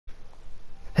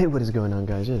Hey, what is going on,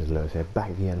 guys? It is Lewis here, back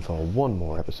again for one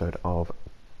more episode of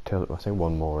I say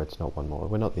one more, it's not one more.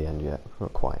 We're not at the end yet.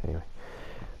 Not quite, anyway.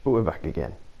 But we're back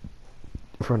again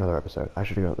for another episode. I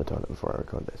should go to the toilet before I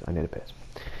record this. I need a piss.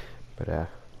 But,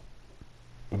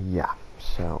 yeah.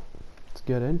 So, let's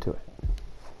get into it.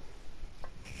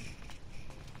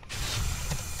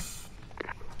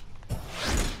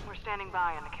 We're standing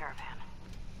by in the caravan.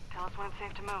 Tell us when it's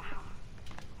safe to move.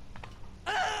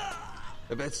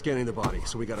 I bet scanning the body,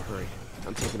 so we gotta hurry.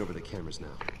 I'm taking over the cameras now.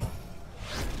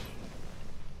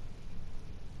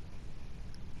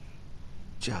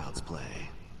 Child's play.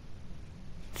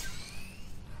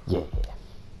 Yeah.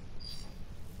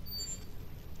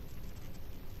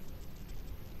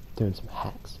 Doing some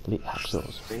hacks. Elite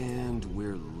hacksaws. And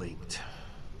we're linked.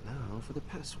 Now for the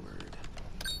password.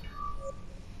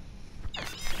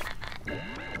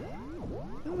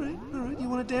 Alright, you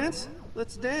wanna dance?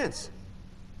 Let's dance.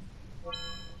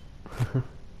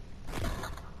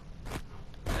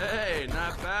 Hey,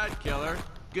 not bad, killer.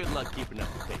 Good luck keeping up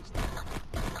the pace.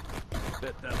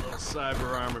 Bet that little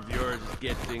cyber arm of yours is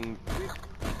getting pretty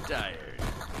tired.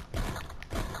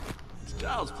 It's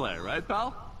child's play, right,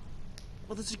 pal?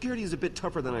 Well, the security is a bit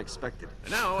tougher than I expected.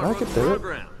 And now I wrote the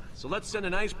program. So let's send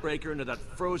an icebreaker into that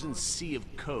frozen sea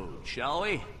of code, shall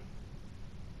we?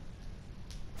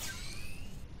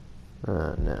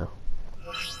 No.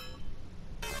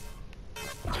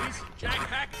 Easy Jack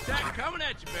hack attack coming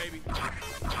at you, baby.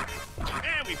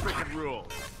 And we freaking rule.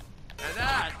 And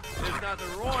that is not the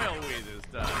royal we this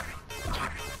time.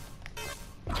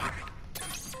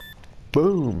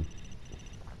 Boom.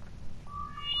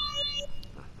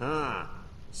 Aha.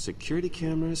 Security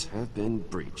cameras have been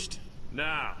breached.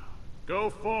 Now,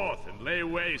 go forth and lay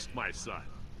waste, my son.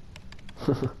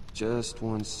 Just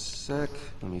one sec.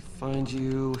 Let me find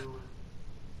you.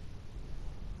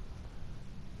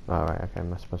 Alright, okay,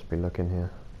 am I supposed to be looking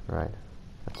here? Right,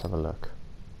 let's have a look.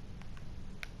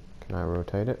 Can I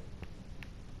rotate it?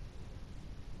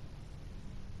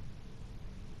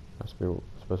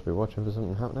 Supposed to be watching for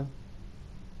something happening?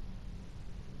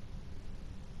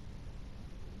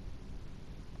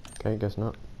 Okay, guess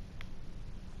not.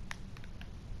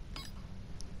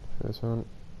 This one.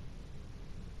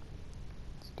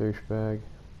 It's douchebag. Is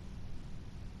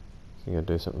he gonna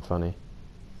do something funny?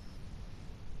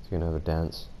 Is he gonna have a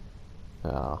dance?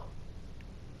 Ah.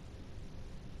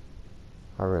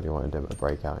 I really wanted him to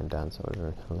break out and dance, that was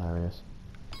really hilarious.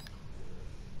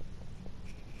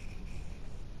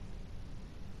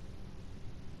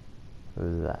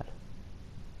 Who's that?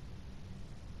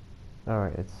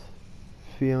 Alright, it's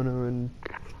Fiona and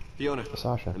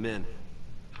Sasha. I'm in.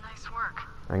 Nice work.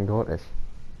 And Gortis.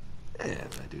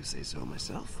 If I do say so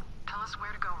myself. Tell us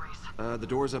where to go, Reese. The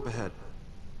door's up ahead.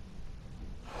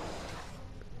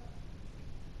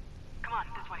 Come on,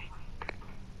 this way.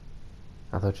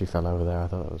 I thought she fell over there, I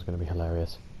thought that was going to be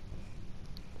hilarious.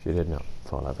 She did not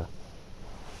fall over.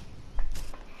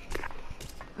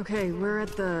 Okay, we're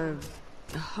at the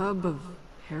hub of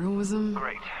heroism.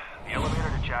 Great. The elevator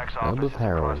to Jack's Hub office of is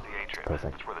heroin. across the atrium.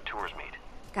 Perfect. That's where the tours meet.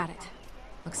 Got it.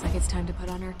 Looks like it's time to put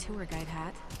on our tour guide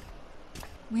hat.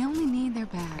 We only need their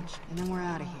badge, and then we're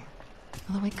out of here.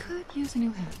 Although I could use a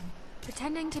new hat.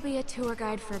 Pretending to be a tour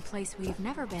guide for a place we've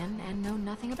never been and know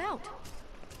nothing about.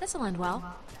 This'll end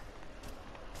well.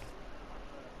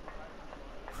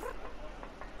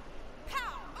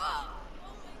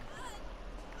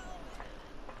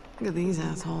 Look at these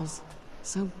assholes.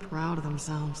 So proud of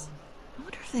themselves. I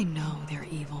wonder if they know they're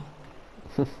evil.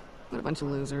 What a bunch of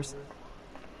losers.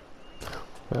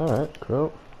 Alright,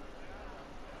 cool.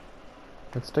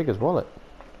 Let's take his wallet.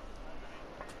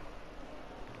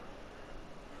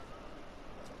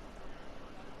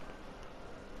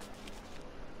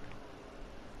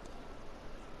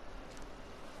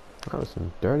 That was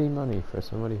some dirty money for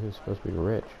somebody who's supposed to be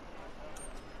rich.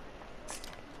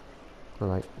 Or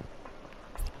like,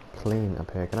 clean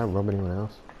up here. Can I rob anyone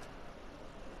else?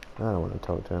 I don't want to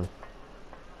talk to him.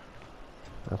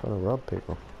 I just want to rob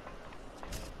people.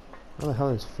 How the hell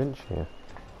is Finch here?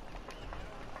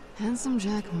 Handsome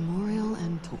Jack Memorial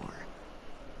and Tour.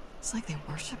 It's like they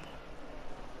worship.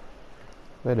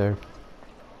 They do.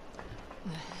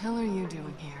 What the hell are you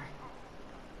doing here?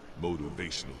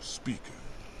 Motivational speaker.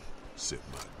 Except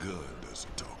my gun does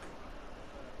the talking.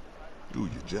 Do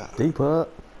your job, Deeper.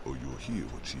 or you'll hear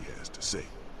what she has to say.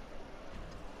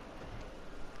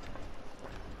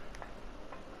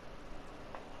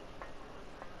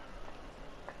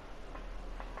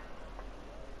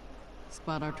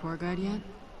 Spot our tour guide yet?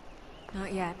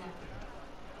 Not yet.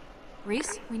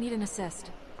 Reese, we need an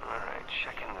assist. Alright,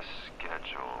 checking the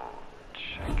schedule.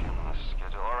 Checking the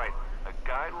schedule. Alright, a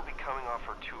guide will be coming off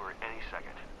her tour any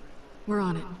second. We're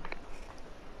on it.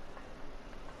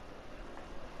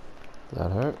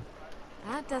 That hurt?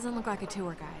 That doesn't look like a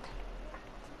tour guide.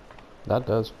 That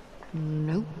does.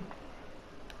 Nope.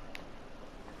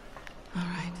 All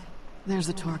right. There's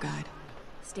the tour guide.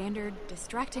 Standard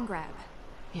distract and grab.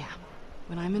 Yeah.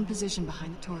 When I'm in position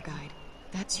behind the tour guide,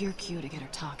 that's your cue to get her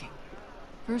talking.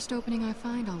 First opening I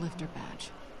find, I'll lift her badge.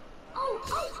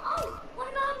 Oh! What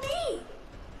about me?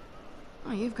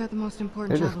 Oh, you've got the most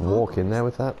important They job just of all. walk in there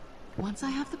with that. Once I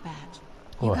have the badge,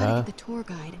 Or you gotta her. get the tour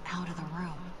guide out of the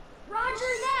room.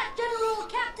 Roger that, General,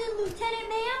 Captain, Lieutenant,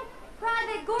 ma'am.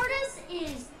 Private Gordis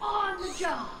is on the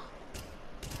job.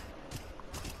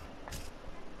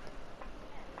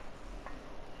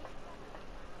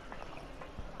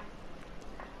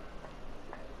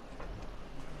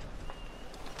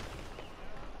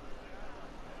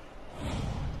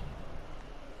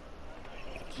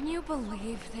 Can you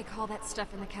believe they call that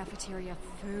stuff in the cafeteria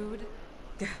food?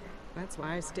 That's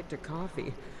why I stick to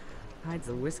coffee. Hides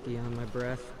the whiskey on my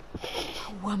breath.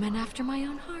 A woman after my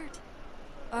own heart.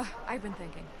 I've been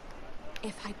thinking.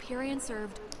 If Hyperion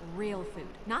served real food,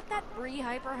 not that brie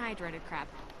hyperhydrated crap.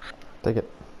 Take it.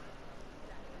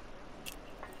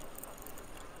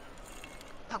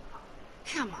 Oh,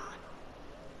 come on.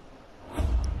 Oh,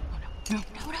 no.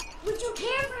 Would you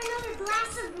care for another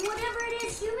glass of whatever it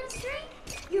is humans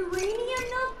drink? Uranium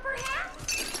milk,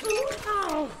 perhaps? Ooh.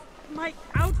 Oh, my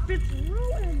outfit's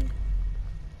ruined.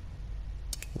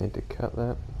 Need to cut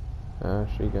that. Ah,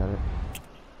 she got it.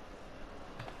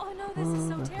 Oh no, this is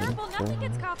so terrible. Nothing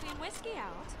gets coffee and whiskey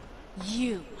out.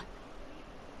 You.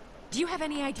 Do you have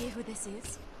any idea who this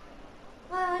is?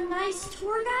 A nice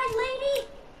tour guide lady?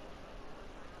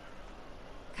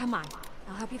 Come on,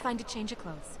 I'll help you find a change of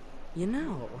clothes. You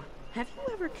know, have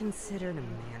you ever considered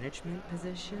a management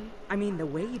position? I mean, the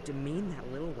way you demean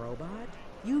that little robot,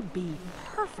 you'd be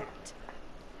perfect.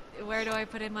 Where do I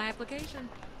put in my application?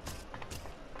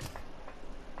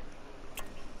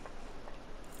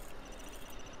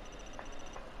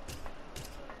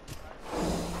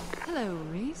 Hello,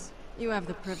 Reese. You have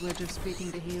the privilege of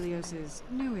speaking to Helios's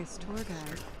newest tour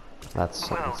guide. That's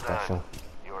something Well special. done.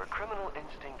 Your criminal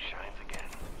instinct shines again.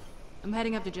 I'm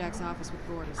heading up to Jack's office with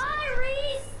Gordis. Hi,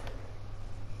 Reese!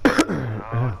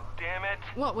 Oh, damn it.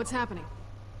 What's happening?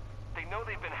 They know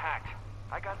they've been hacked.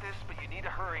 I got this, but you need to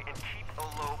hurry and keep a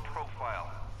low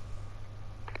profile.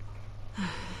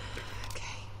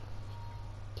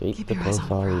 Okay. Keep the your eyes on the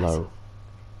profile prize. low.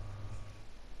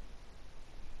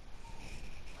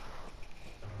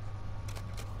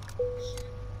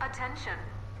 Attention.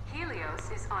 Helios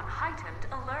is on heightened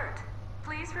alert.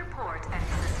 Please report any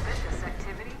suspicious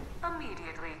activity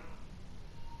immediately.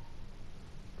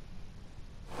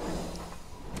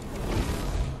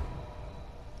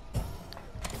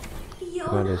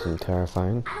 That isn't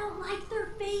terrifying. I don't like their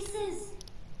faces.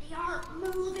 They aren't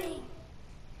moving.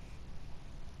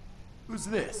 Who's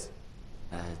this?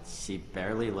 She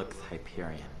barely looks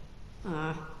Hyperion.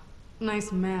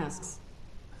 Nice masks.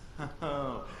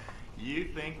 Oh, you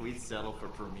think we'd settle for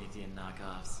Promethean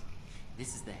knockoffs?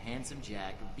 This is the Handsome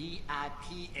Jack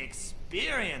VIP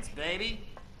experience, baby!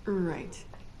 Right.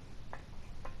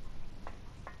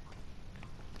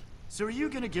 So are you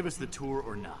gonna give us the tour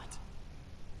or not?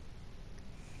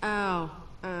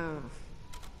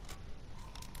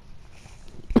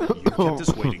 You kept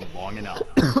us waiting long enough.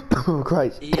 Oh,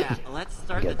 Christ. Yeah, let's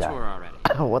start the Get that. tour already.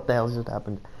 What the hell just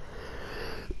happened?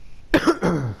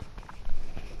 I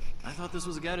thought this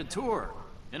was a guided tour.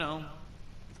 You know,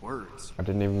 with words. I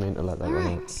didn't even mean to let that All run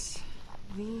right. out.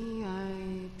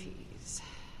 VIPs.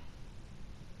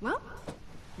 Well,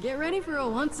 get ready for a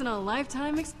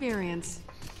once-in-a-lifetime experience.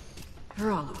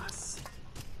 For all of us.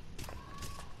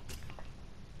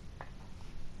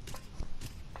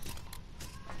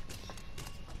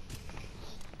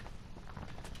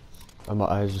 And my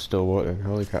eyes are still watering.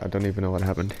 Holy crap, I don't even know what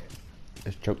happened.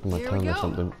 Just choked on my Here we tongue or go.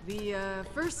 something. The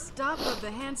first stop of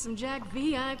the Handsome Jack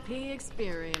VIP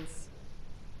experience.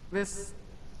 This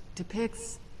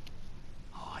depicts...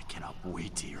 Oh, I cannot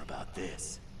wait to hear about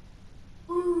this.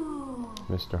 Ooh.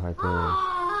 Mr. Hyperion.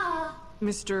 Ah.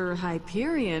 Mr.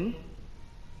 Hyperion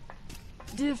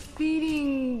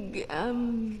defeating,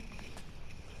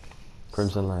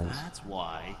 Crimson Lands. That's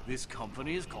why this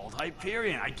company is called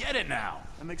Hyperion. I get it now.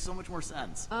 That makes so much more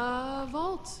sense. a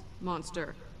vault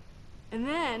monster. And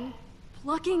then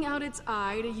plucking out its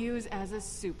eye to use as a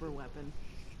super weapon.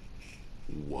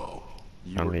 Whoa.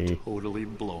 You I are mean- totally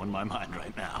blowing my mind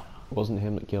right now. It wasn't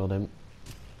him that killed him.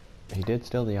 He did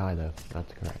steal the eye though,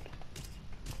 that's correct.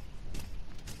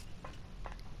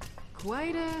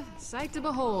 Quite a sight to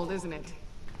behold, isn't it?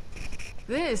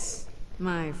 This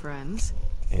my friends,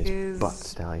 is is Butt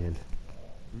Stallion.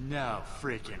 No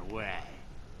freaking way.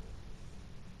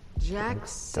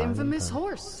 Jack's Diamond infamous time.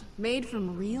 horse, made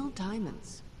from real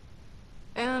diamonds.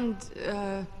 And,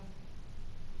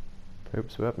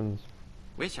 Oops, weapons.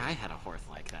 Wish I had a horse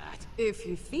like that. if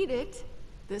you feed it,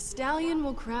 the stallion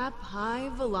will crap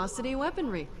high-velocity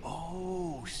weaponry.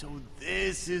 Oh, so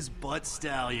this is Butt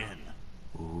Stallion.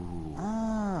 Ooh.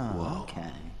 Oh,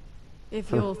 okay. If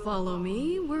you'll follow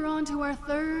me, we're on to our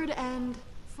third and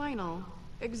final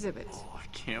exhibit. Oh, I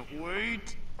can't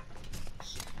wait.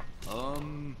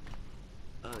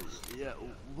 Yeah,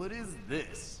 what is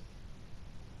this?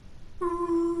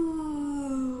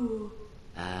 Ooh.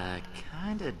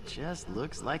 Kinda just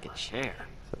looks like a chair.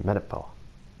 It's a Medipole.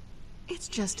 It's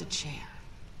just a chair.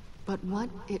 But what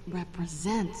it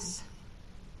represents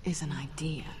is an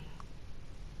idea.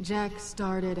 Jack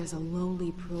started as a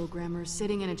lowly programmer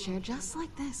sitting in a chair just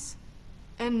like this.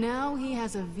 And now he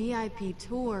has a VIP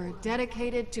tour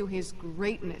dedicated to his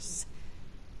greatness.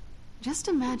 Just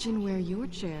imagine where your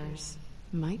chairs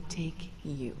might take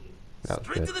you.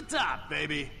 Straight to the top,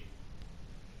 baby.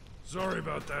 Sorry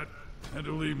about that. Had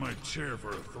to leave my chair for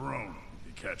a throne, if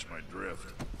you catch my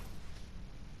drift.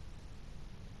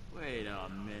 Wait a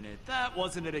minute, that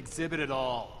wasn't an exhibit at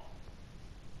all.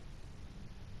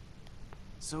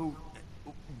 So,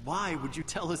 why would you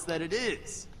tell us that it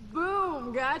is?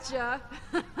 Boom! Gotcha!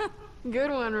 Good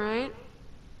one, right?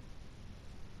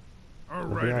 All The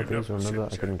right, VIPs, enough of remember? I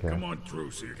chit-chat. couldn't care. Come on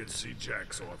through so you can see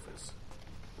Jack's office.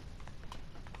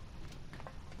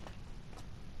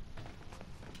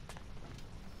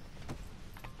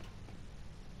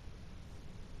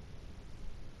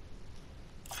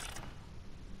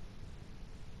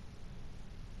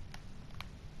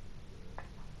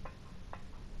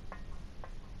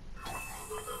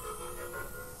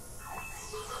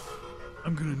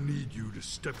 I'm gonna need you to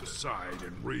step aside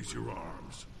and raise your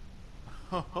arms.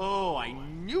 Oh, I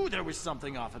knew there was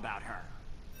something off about her.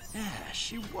 Yeah,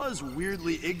 she was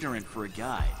weirdly ignorant for a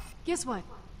guy. Guess what?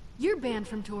 You're banned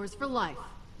from tours for life.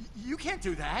 You can't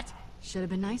do that. Should have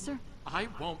been nicer. I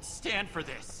won't stand for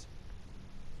this.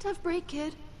 Tough break,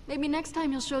 kid. Maybe next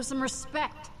time you'll show some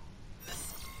respect.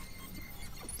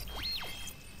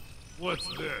 What's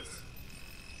this?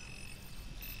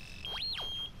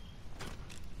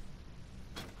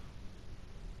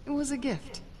 It was a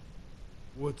gift.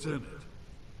 What's in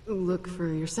it? Look for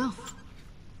yourself.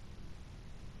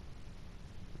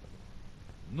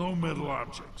 No metal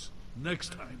objects.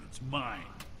 Next time it's mine.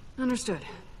 Understood.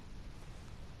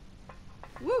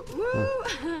 Woo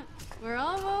woo! We're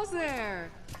almost there.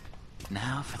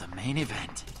 Now for the main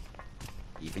event.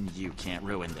 Even you can't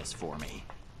ruin this for me.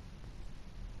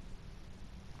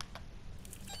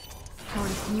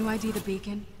 Cordy, can you ID the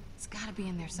beacon? It's gotta be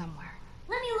in there somewhere.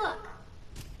 Let me look.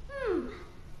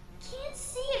 Can't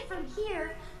see it from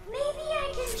here. Maybe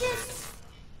I can just...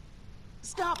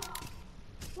 Stop!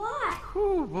 What?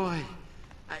 Oh boy.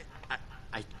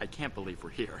 I can't believe we're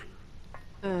here.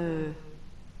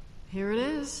 Here it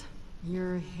is.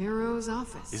 Your hero's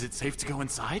office. Is it safe to go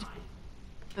inside?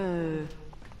 It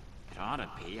ought to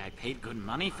be. I paid good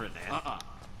money for this.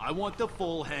 I want the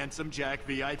full Handsome Jack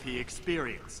VIP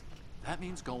experience. That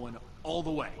means going all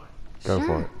the way. Go Sure.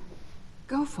 for it.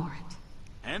 Go for it.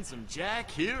 Handsome Jack,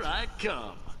 here I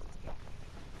come.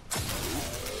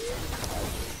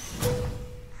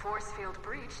 Force field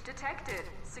breach detected.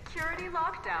 Security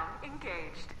lockdown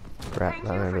engaged. Crap, Thank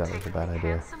I you remember for that was a taking bad the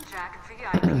idea. Handsome Jack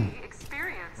VIP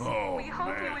experience. Oh, We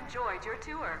hope you man. enjoyed your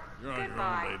tour. You're on your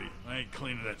Goodbye. own, lady. I ain't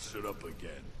cleaning that shit up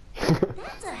again.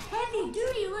 That's a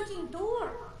heavy-duty looking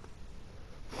door.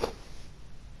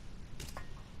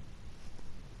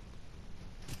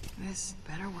 This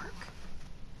better work.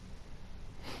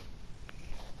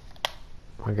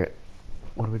 Okay.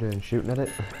 What are we doing? Shooting at it?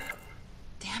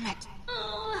 Damn it.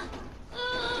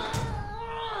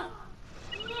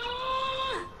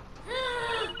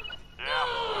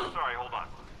 Yeah, sorry, hold on.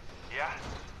 Yeah?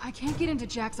 I can't get into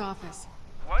Jack's office.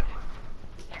 What?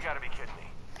 You gotta be kidding me.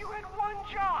 You had one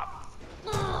job.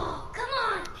 Oh, come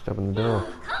on. Just open the door.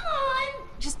 Come on.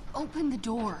 Just open the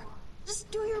door. Just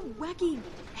do your wacky,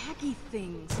 hacky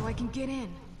thing so I can get in.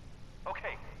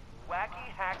 Okay, wacky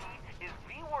hacky is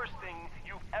the worst thing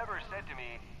you've ever said to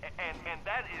me, and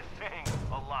that is saying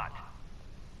a lot.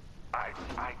 I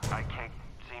can't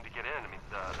seem to get in. I mean,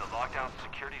 the lockdown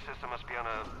security system must be on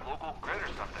a local grid or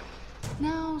something.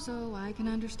 Now, so I can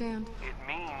understand. It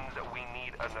means that we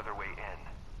need another way in.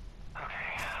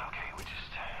 Okay, we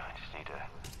just need to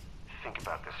think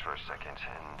about this for a second,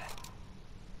 and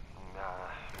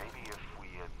maybe if we...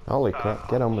 Holy crap,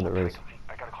 get on with it, Reese.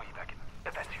 I gotta call you back.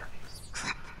 That's here.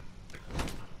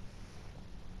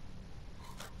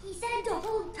 said to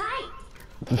hold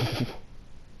tight.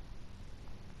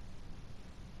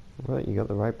 Right, you got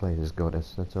the right places,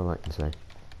 goddess. That's all I can say.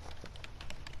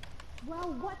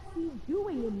 Well, what's he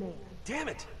doing in there? Damn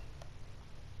it!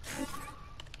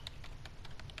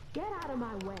 Get out of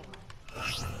my way.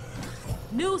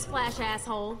 Newsflash,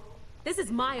 asshole. This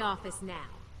is my office now.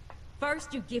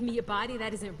 First you give me a body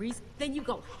that isn't Reese, then you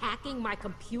go hacking my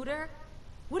computer?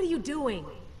 What are you doing?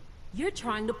 You're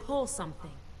trying to pull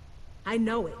something. I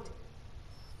know it.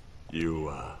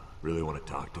 You, really want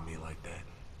to talk to me like that?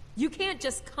 You can't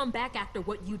just come back after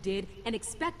what you did and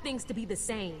expect things to be the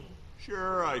same.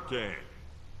 Sure I can.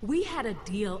 We had a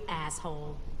deal,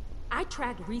 asshole. I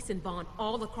tracked Reese and Vaughn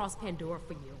all across Pandora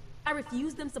for you. I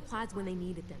refused them supplies when they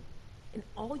needed them. And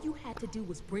all you had to do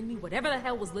was bring me whatever the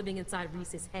hell was living inside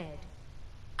Reese's head.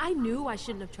 I knew I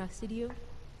shouldn't have trusted you.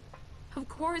 Of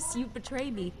course you'd betray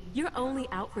me. You're only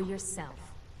out for yourself.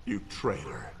 You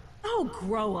traitor. Oh,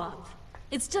 grow up.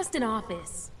 It's just an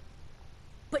office.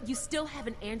 But you still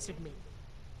haven't answered me.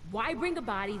 Why bring a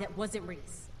body that wasn't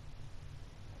Reese?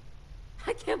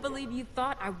 I can't believe you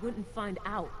thought I wouldn't find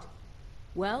out.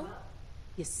 Well,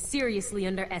 you seriously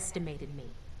underestimated me.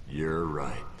 You're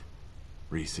right.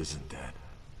 Reese isn't dead.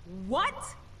 What?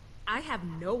 I have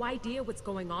no idea what's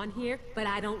going on here, but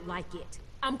I don't like it.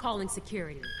 I'm calling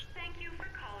security. Thank you for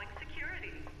calling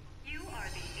security. You are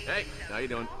the Hey, how you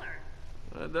doing?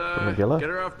 Magilla? Get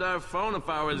her off that phone if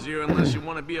I was you, unless you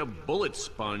want to be a bullet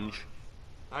sponge.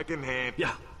 I can handle.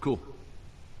 Yeah, cool.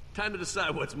 Time to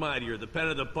decide what's mightier, the pen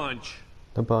or the punch.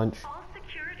 The punch. All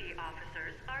security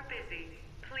officers are busy.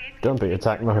 Please Don't be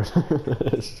attack mode.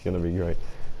 This is gonna be great.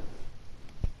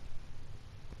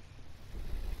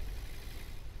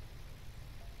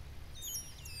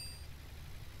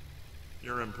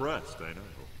 You're impressed, I know.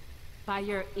 By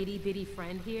your itty-bitty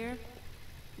friend here?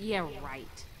 Yeah,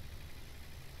 right.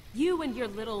 You and your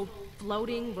little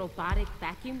floating robotic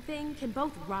vacuum thing can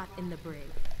both rot in the brig.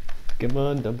 Come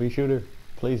on, Dumpy shooter.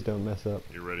 Please don't mess up.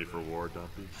 You ready for war,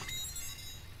 Dumpy?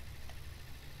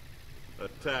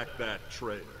 Attack that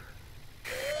traitor.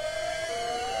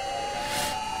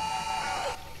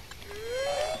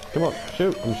 Come on,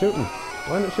 shoot. I'm shooting.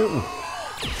 Why not shooting?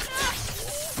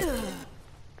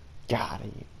 Got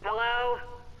it. Hello?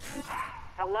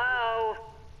 Hello?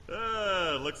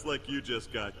 Looks like you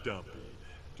just got dumped.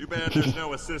 Too bad there's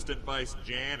no assistant vice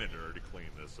janitor to clean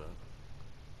this up.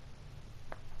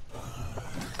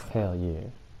 Hell yeah.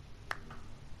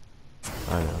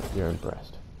 I know, you're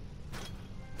impressed.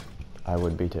 I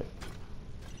would be too.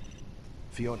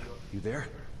 Fiona, you there?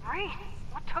 Reese,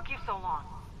 what took you so long?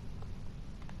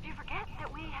 Do you forget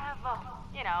that we have,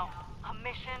 a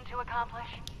mission to accomplish?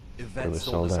 Yvette was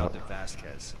sold us sold out out. to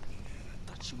Vasquez. I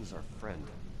thought she was our friend.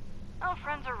 Oh,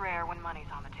 friends are rare when money's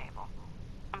on the table.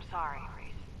 I'm sorry, Reese.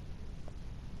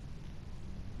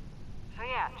 So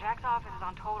yeah, Jack's office is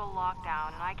on total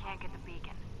lockdown and I can't get the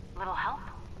beacon. Little help?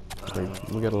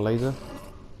 We got a laser?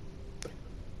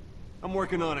 I'm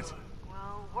working on it.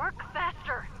 Well, work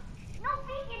faster. No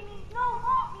beacon means no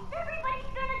hope, means everybody's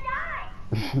gonna die.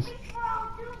 At least we're all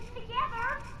doomed together.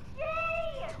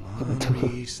 Yay! Come on,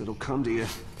 Reese, it'll come to you.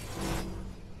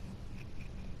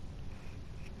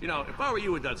 You know, if I were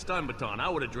you with that stun baton, I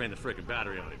would have drained the frickin'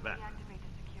 battery on Yvette.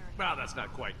 Well, that's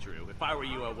not quite true. If I were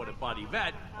you, I would have bought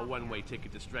Yvette a one-way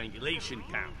ticket to strangulation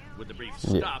camp with a brief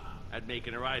stop at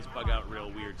making her eyes bug out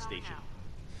real weird station.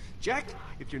 Jack,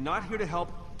 if you're not here to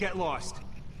help, get lost.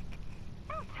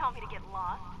 Don't tell me to get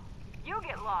lost. You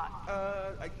get lost.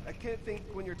 I can't think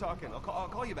when you're talking. I'll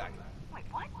call you back. Wait,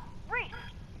 what? Reese!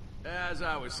 As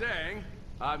I was saying,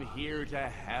 I'm here to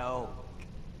help.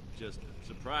 Just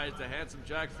surprised a handsome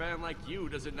Jack fan like you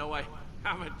doesn't know I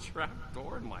have a trap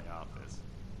door in my office.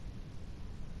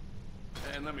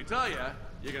 And let me tell you,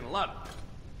 you're gonna love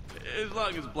it. As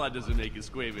long as blood doesn't make you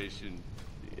squeamish and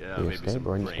maybe some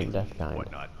brains and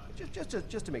whatnot.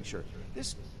 Just to make sure,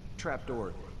 this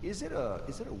trapdoor, is it a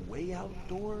way out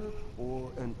door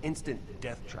or an instant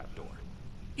death trapdoor?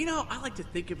 You know, I like to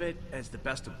think of it as the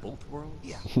best of both worlds.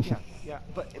 Yeah.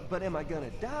 But am I gonna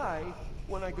die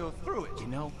when I go through it? You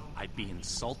know, I'd be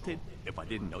insulted if I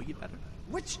didn't know you better.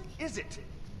 Which is it?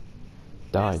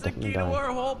 Die, It's the definitely key to die.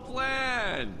 our whole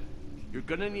plan. You're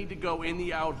gonna need to go in the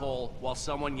outhole while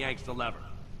someone yanks the lever.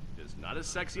 It's not as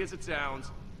sexy as it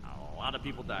sounds. A lot of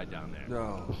people died down there.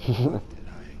 No. What did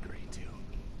I agree to?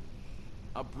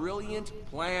 A brilliant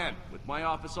plan. With my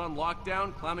office on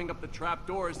lockdown, climbing up the trap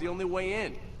door is the only way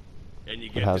in. And you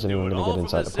get how's to do anyone it gonna all get from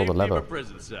inside the to pull the safety of a lever?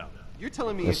 prison cell. You're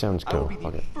telling me This sounds I will cool. be the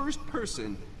Okay. first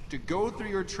person to go through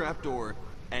your trapdoor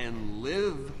and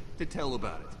live to tell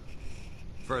about it?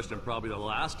 First and probably the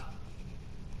last.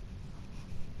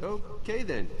 Okay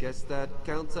then, guess that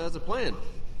counts as a plan.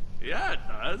 Yeah, it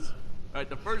does. Alright,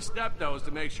 the first step, though, is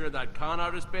to make sure that con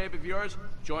artist babe of yours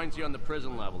joins you on the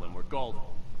prison level, and we're golden.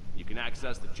 You can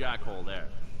access the jackhole there.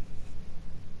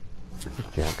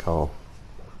 Jackhole.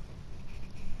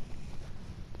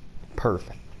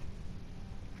 Perfect.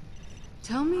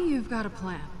 Tell me you've got a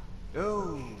plan.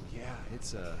 Oh, yeah,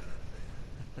 it's a...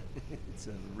 it's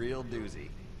a real doozy.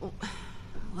 Well,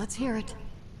 let's hear it.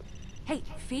 Hey,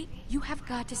 Fee, you have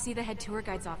got to see the head tour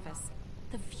guide's office.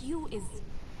 The view is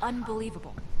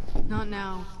unbelievable. Not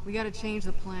now. We gotta change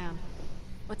the plan.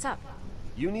 What's up?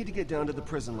 You need to get down to the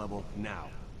prison level now.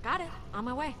 Got it. On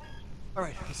my way. All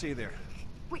right, I'll see you there.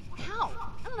 Wait, how?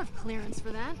 I don't have clearance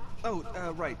for that. Oh,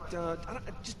 right.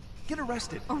 Just get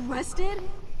arrested. Arrested?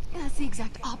 Yeah, that's the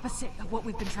exact opposite of what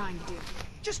we've been trying to do.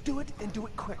 Just do it and do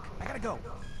it quick. I gotta go.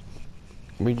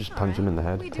 We just punch him in the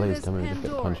head. We do Please this tell me we just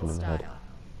get punch him in the head. Pandora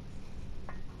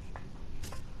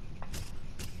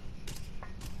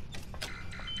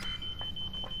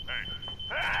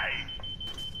Hey!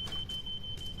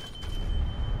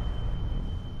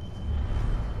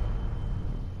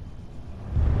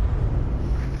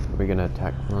 Are we gonna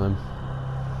attack one of them?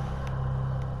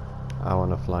 I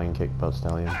want a flying kick Buzz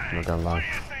Stallion, I'm not gonna lie.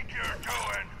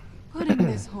 Putting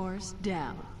this horse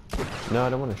down. No, I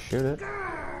don't want to shoot it.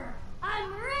 Grr,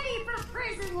 I'm ready for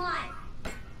prison life.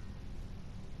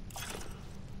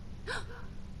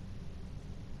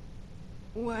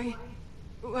 Why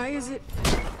is it...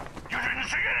 You didn't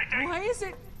see anything! Why is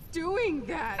it doing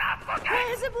that?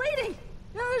 Why is it bleeding?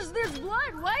 No, there's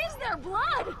blood. Why is there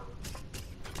blood?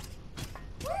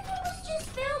 What if it was just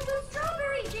filled with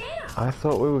strawberry jam? I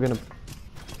thought we were gonna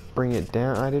bring it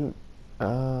down. I didn't...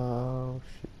 Oh,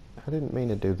 shit. I didn't mean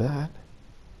to do that.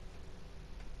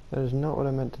 That is not what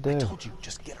I meant to do. I told you,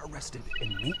 just get arrested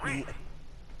and meet me at...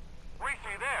 Reese,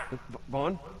 are you there?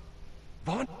 Vaughn?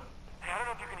 Vaughn? Hey, I don't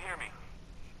know if you can hear me,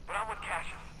 but I'm with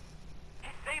Cassius. He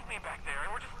saved me back there,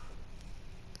 and we're just...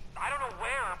 I don't know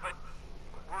where, but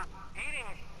we're eating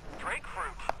Drake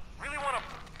fruit. Really want to...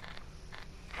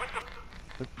 With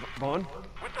the... Vaughn?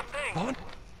 With the thing. Vaughn?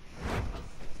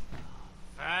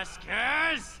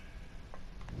 Vasquez!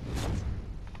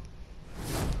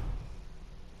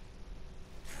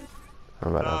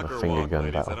 I'm about to have a finger gun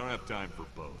ladies. I battle. don't have time for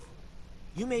both.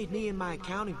 You made me and my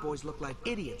accounting boys look like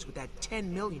idiots with that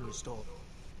 10 million you stole.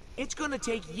 It's gonna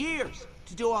take years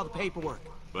to do all the paperwork.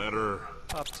 Better.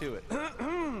 Up to it.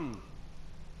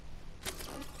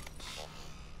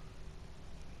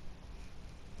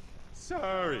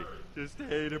 Sorry, just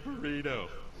ate a burrito.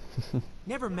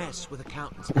 Never mess with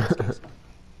accountants, Vasquez.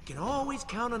 You can always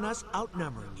count on us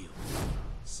outnumbering you.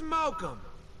 Smoke 'em!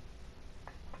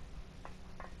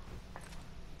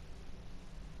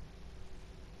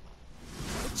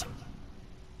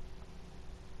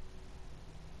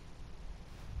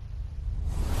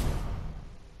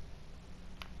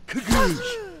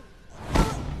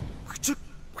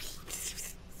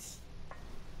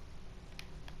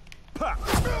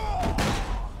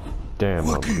 Damn,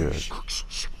 I'm good.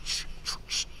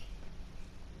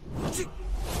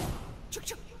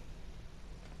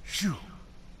 Shoo.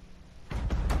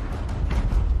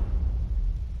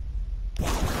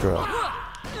 Bro.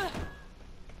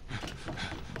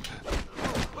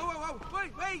 Whoa,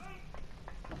 wait!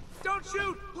 Don't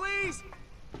shoot, please!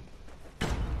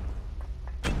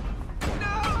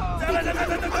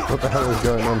 What the hell is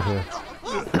going on here?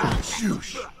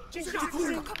 Shoosh.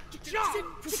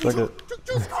 Look at...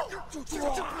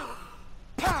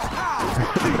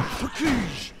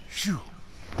 Shoo.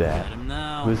 That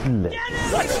was lit.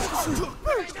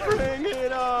 Bring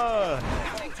it on!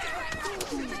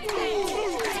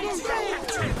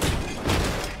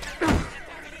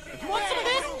 Want some of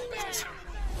this?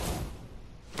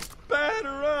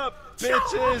 Batter up,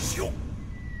 bitches!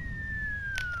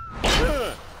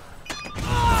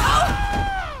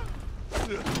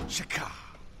 Shaka.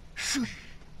 Shoo.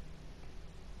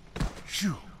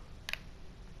 Shoo.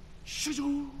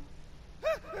 Shoo.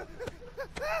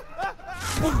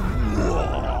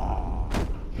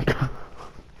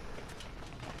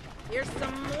 Here's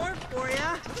some more for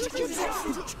ya.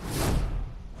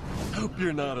 Hope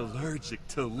you're not allergic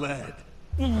to lead.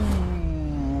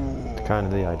 Kind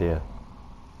of the idea.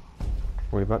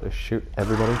 We're about to shoot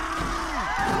everybody.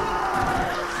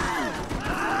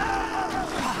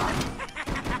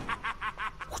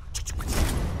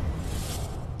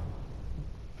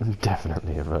 I'm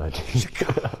definitely a virgin. He's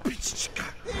out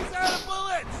of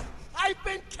bullets! I've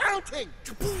been counting!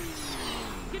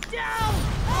 Get down!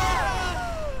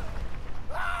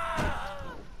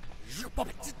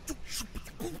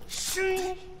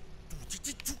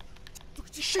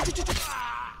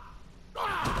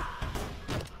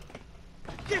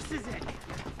 This is it.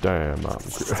 Damn, I'm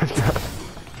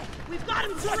We've got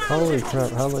him surrounded. Holy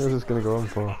crap, how long is this gonna go on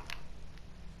for?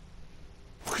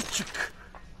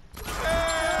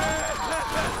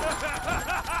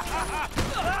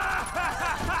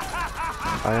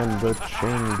 I am the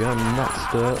chain gun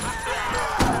master.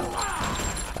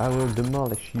 I will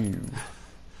demolish you.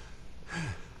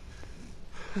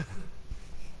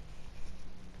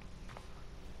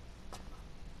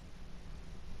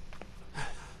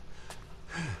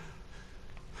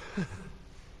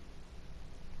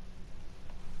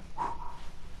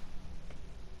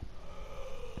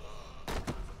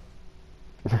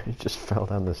 He just fell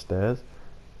down the stairs.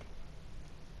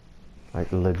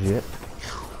 Like legit.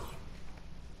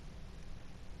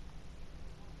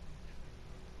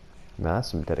 Now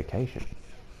that's some dedication.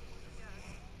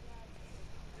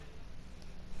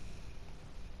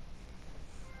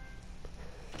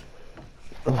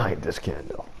 Light this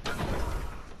candle.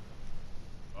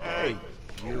 Hey,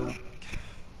 you.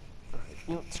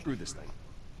 You know, screw this thing.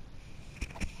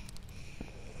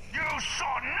 You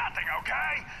saw nothing,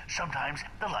 okay? Sometimes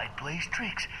the light plays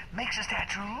tricks, makes a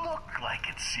statue look like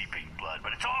it's seeping blood,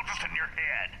 but it's all just in your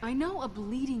head. I know a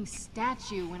bleeding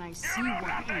statue when I see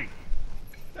one.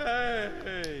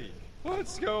 Hey,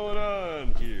 what's going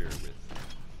on here with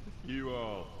you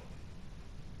all?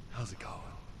 How's it going?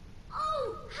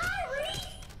 Oh, hi, Reese!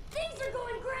 Things are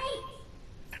going great!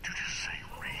 Did you just say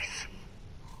Reese?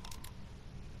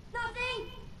 Nothing!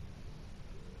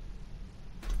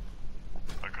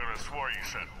 I could have swore you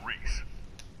said Reese.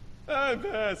 I'm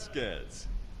Vasquez.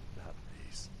 Not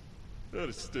Reese. Not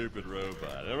a stupid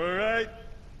robot, am I right?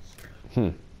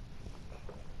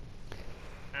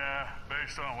 Yeah,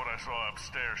 based on what I saw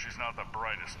upstairs, she's not the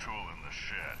brightest tool in the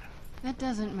shed. That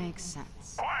doesn't make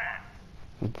sense. Quiet!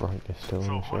 The brightest still So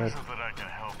in what the is shed. it that I can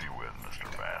help you with, Mr.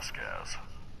 Vasquez?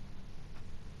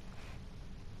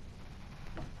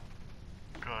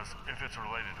 Because if it's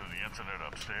related to the incident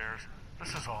upstairs, this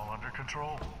is all under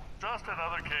control. Just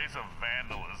another case of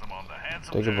vandalism on the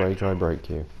handsome Take a break or I break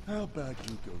you. How about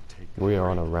you go take a We are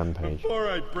break on a rampage. before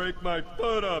I break my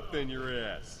foot up in your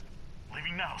ass.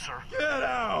 Leaving now, sir. Get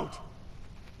out!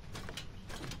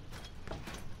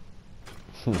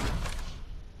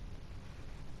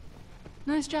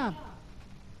 Nice job.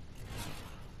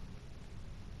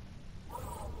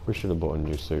 We should have bought a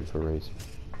new suit for Reese.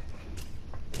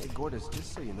 Hey, Gortys,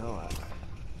 just so you know,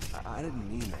 I didn't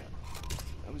mean that.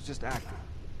 I was just acting.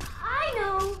 I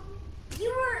know! You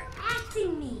were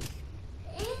acting me.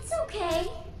 It's okay.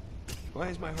 Why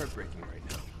is my heart breaking right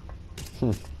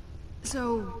now?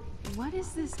 So, what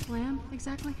is this plan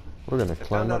exactly? We're gonna I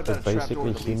climb found up out the about a trapdoor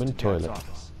basically that leads human to Jack's toilet.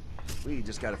 office. We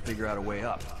just gotta figure out a way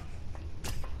up.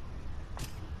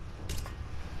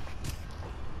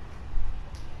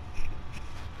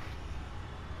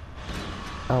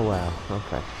 Oh wow,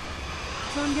 okay.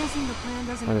 So I'm guessing the plan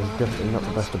doesn't That is involve definitely not making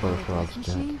the best of both multiple worlds, death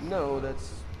Jack. machine? No,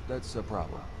 that's a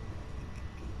problem.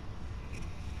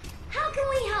 How can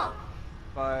we help?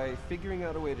 By figuring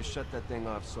out a way to shut that thing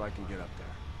off so I can get up there.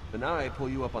 But now I pull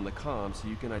you up on the comm so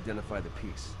you can identify the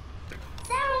piece.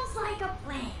 Sounds like a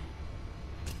plan.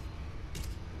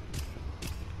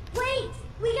 Wait!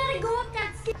 We gotta go up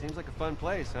that stairs. Seems like a fun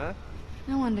place, huh?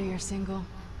 No wonder you're single.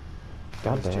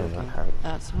 God damn, that hurt.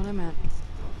 That's what I meant.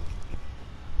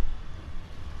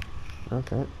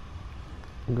 Okay.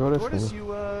 Go to Gortys, sleep. you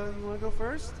wanna go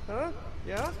first? Huh?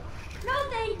 Yeah? No,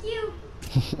 thank you.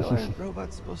 No, aren't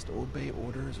robots supposed to obey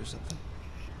orders or something?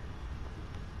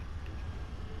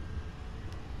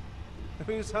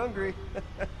 Who's hungry?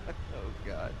 Oh,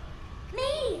 God. Me!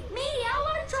 I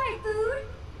wanna try food.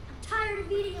 I'm tired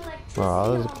of eating electricity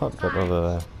Oh, there's a all pop the truck time. over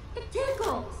there. It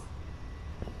tickles.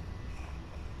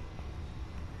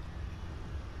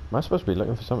 Am I supposed to be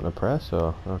looking for something to press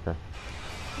or okay?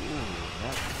 Ooh,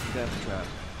 that death trap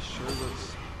sure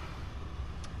looks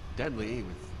deadly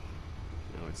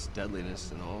with, its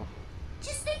deadliness and all.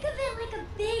 Just think of it like a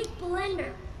big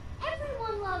blender.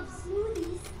 Everyone loves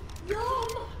smoothies.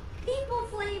 Yum! People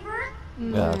flavor.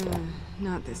 Yeah, okay.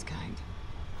 Not this kind.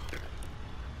 Is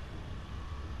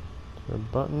there a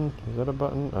button? Is that a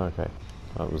button? Okay.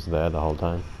 That was there the whole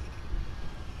time.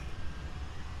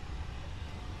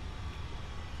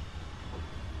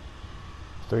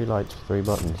 Three lights, three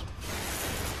buttons.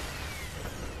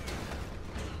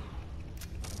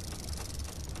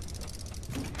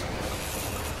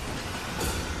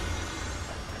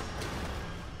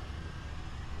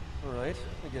 Alright,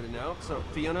 I get it now. So,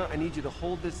 Fiona, I need you to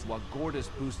hold this while Gortys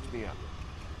boosts me up.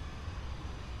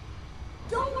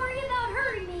 Don't worry about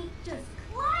hurting me. Just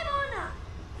climb on up.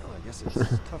 Well, I guess it's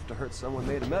tough to hurt someone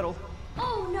made of metal.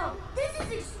 Oh no, this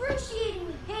is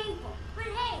excruciatingly painful. But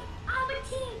hey, I'm a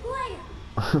team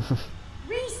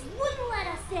Reese wouldn't let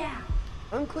us down.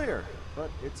 Unclear, but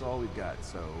it's all we've got,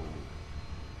 so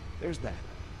there's that.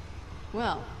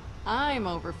 Well, I'm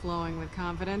overflowing with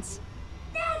confidence.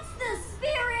 That's the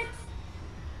spirit.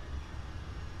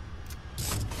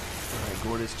 Alright,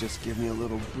 Gortys, just give me a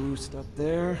little boost up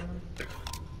there.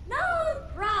 No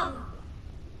problem.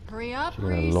 Hurry up, She's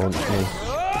gonna Reese. launch me.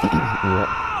 Yep.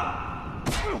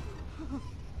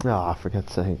 Ah, for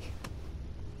God's sake.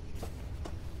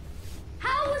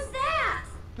 How was that?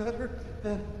 Better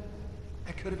than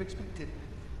I could have expected.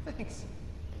 Thanks.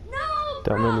 No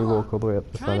Don't make me walk all the way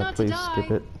up the Try ladder, not to please die.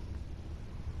 skip it.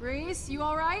 Reese, you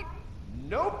alright?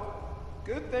 Nope.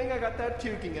 Good thing I got that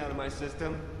puking out of my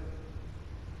system.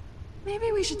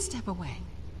 Maybe we should step away.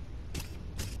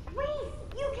 Reese,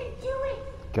 you can do it.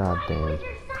 God Fighting damn. with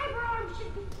your cyber arm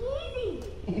should be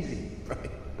easy. Easy,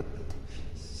 right?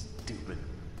 Stupid,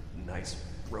 nice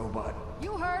robot.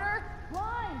 You heard her.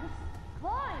 Climb,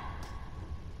 climb.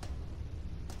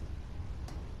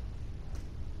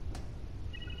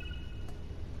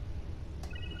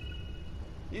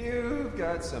 You've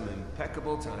got some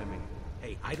impeccable timing.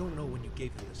 Hey, I don't know when you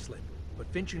gave them the slip, but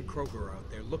Finch and Kroger are out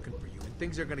there looking for you, and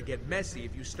things are gonna get messy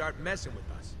if you start messing with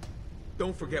us.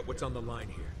 Don't forget what's on the line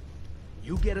here.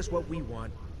 You get us what we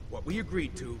want, what we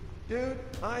agreed to. Dude,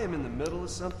 I am in the middle of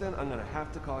something. I'm gonna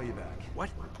have to call you back. What?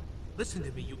 Listen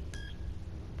to me, you...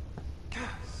 God,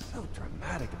 so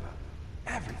dramatic about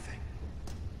everything.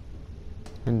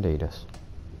 Indeed us.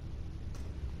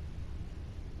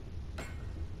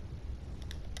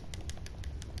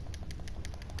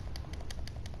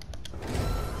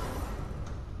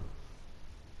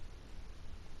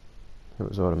 It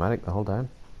was automatic the whole time.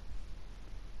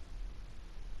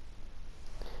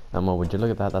 And well, would you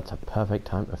look at that, that's a perfect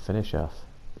time to finish off.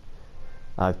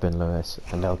 I've been Lewis,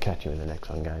 and I'll catch you in the next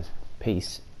one, guys.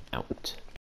 Peace out.